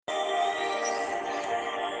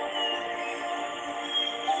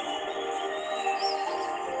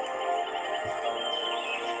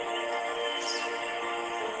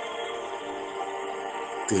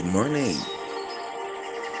Good morning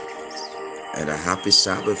and a happy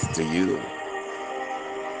Sabbath to you.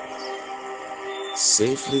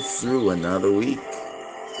 Safely through another week,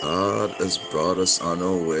 God has brought us on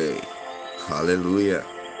our way. Hallelujah.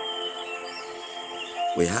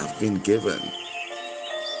 We have been given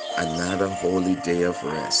another holy day of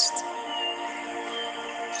rest,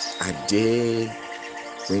 a day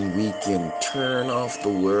when we can turn off the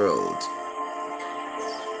world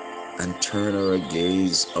and turn our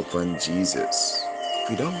gaze upon Jesus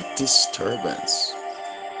without disturbance.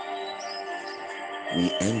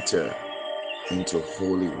 We enter into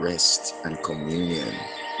holy rest and communion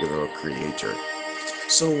with our Creator.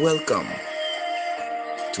 So welcome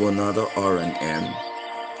to another R&M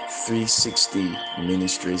 360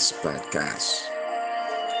 Ministries podcast.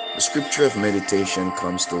 The scripture of meditation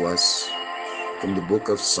comes to us from the book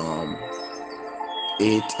of Psalm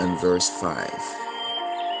 8 and verse 5.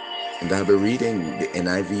 And I'll be reading the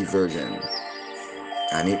NIV version,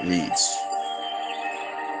 and it reads,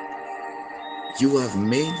 "You have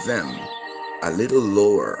made them a little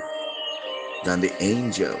lower than the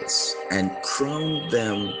angels and crowned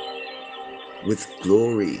them with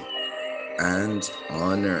glory and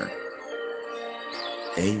honor."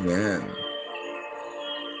 Amen.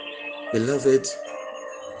 Beloved,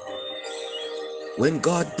 when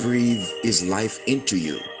God breathed his life into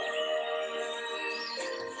you,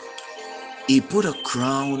 he put a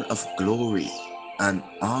crown of glory and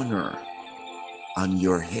honor on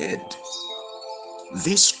your head.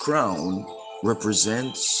 This crown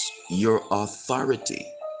represents your authority.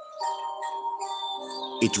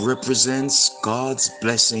 It represents God's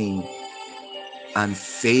blessing and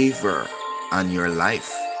favor on your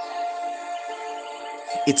life.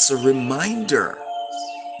 It's a reminder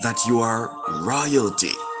that you are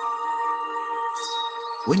royalty.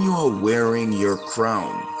 When you are wearing your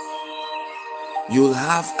crown, you'll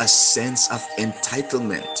have a sense of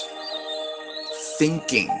entitlement,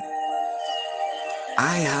 thinking,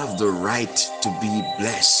 I have the right to be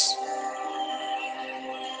blessed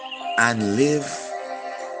and live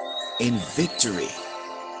in victory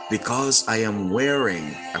because I am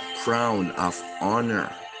wearing a crown of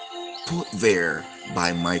honor put there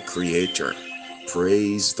by my Creator.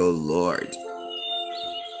 Praise the Lord.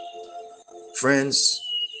 Friends,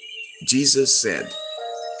 Jesus said,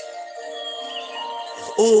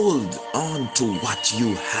 hold on to what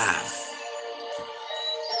you have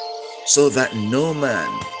so that no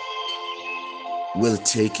man will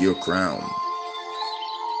take your crown.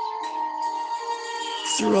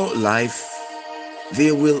 Throughout life,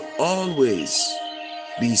 there will always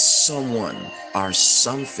be someone or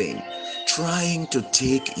something trying to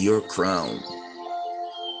take your crown.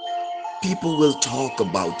 People will talk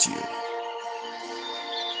about you,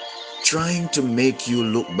 trying to make you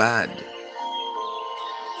look bad,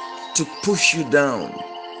 to push you down.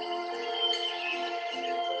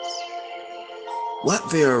 What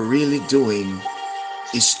they are really doing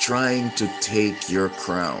is trying to take your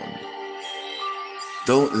crown.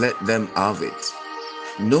 Don't let them have it.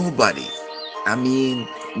 Nobody,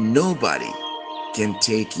 nobody can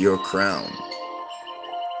take your crown.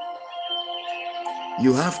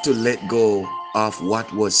 You have to let go of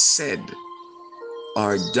what was said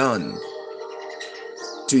or done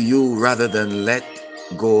to you rather than let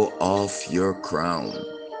go of your crown.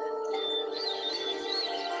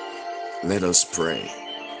 Let us pray.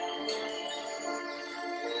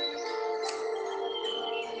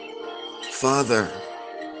 Father,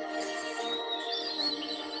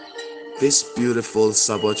 this beautiful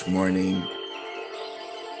Sabbath morning,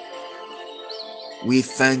 we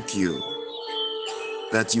thank you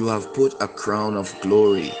that you have put a crown of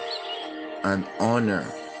glory and honor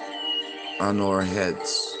on our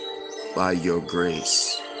heads by your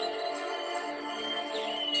grace.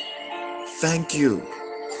 Thank you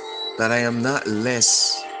that I am not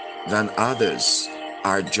less than others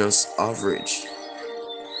are just average,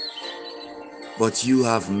 but you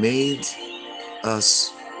have made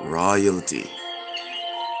us royalty.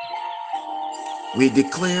 We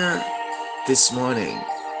declare this morning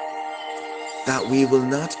that we will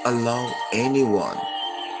not allow anyone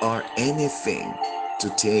or anything to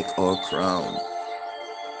take our crown.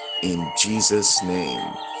 In Jesus'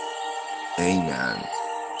 name, amen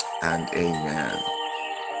and amen.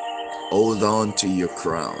 Hold on to your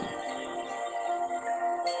crown.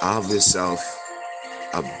 Have yourself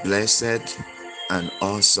a blessed and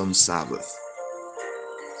awesome Sabbath,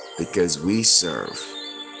 because we serve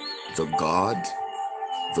the God,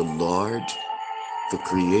 the Lord, the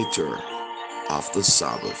Creator of the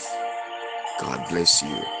Sabbath. God bless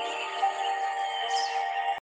you.